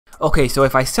Okay, so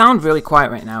if I sound really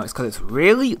quiet right now, it's because it's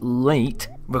really late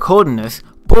recording this,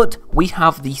 but we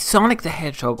have the Sonic the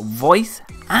Hedgehog voice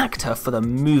actor for the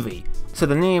movie. So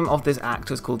the name of this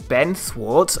actor is called Ben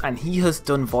Schwartz, and he has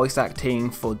done voice acting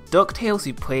for DuckTales.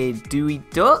 He played Dewey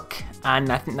Duck,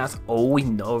 and I think that's all we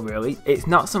know really. It's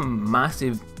not some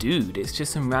massive dude, it's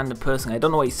just some random person. I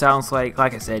don't know what he sounds like.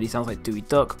 Like I said, he sounds like Dewey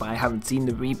Duck, but I haven't seen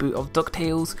the reboot of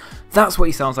DuckTales. That's what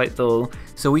he sounds like though.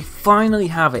 So we finally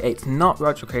have it. It's not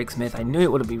Roger Craig Smith. I knew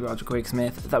it wouldn't be Roger Craig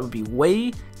Smith. That would be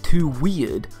way too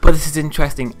weird, but this is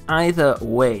interesting either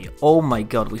way. Oh my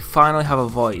god, we finally have a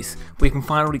voice. We can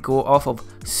finally go off of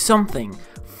something,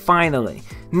 finally.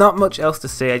 Not much else to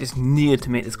say, I just needed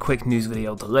to make this quick news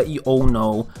video to let you all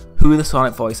know who the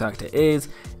Sonic voice actor is.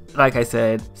 Like I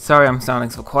said, sorry I'm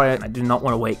sounding so quiet, I do not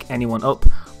want to wake anyone up,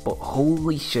 but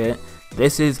holy shit,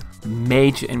 this is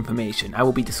major information. I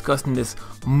will be discussing this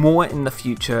more in the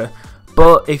future.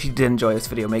 But if you did enjoy this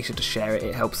video, make sure to share it.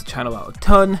 It helps the channel out a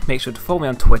ton. Make sure to follow me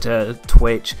on Twitter,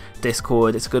 Twitch,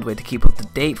 Discord. It's a good way to keep up to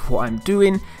date with what I'm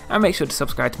doing. And make sure to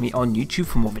subscribe to me on YouTube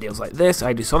for more videos like this.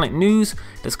 I do Sonic news,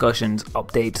 discussions,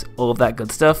 updates, all of that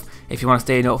good stuff. If you want to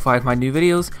stay notified of my new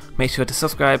videos, make sure to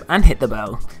subscribe and hit the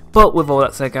bell. But with all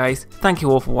that said guys, thank you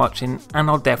all for watching, and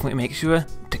I'll definitely make sure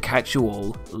to catch you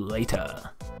all later.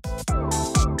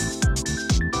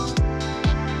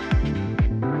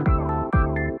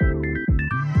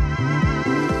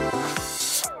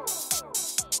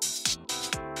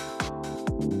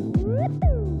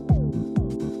 Woo!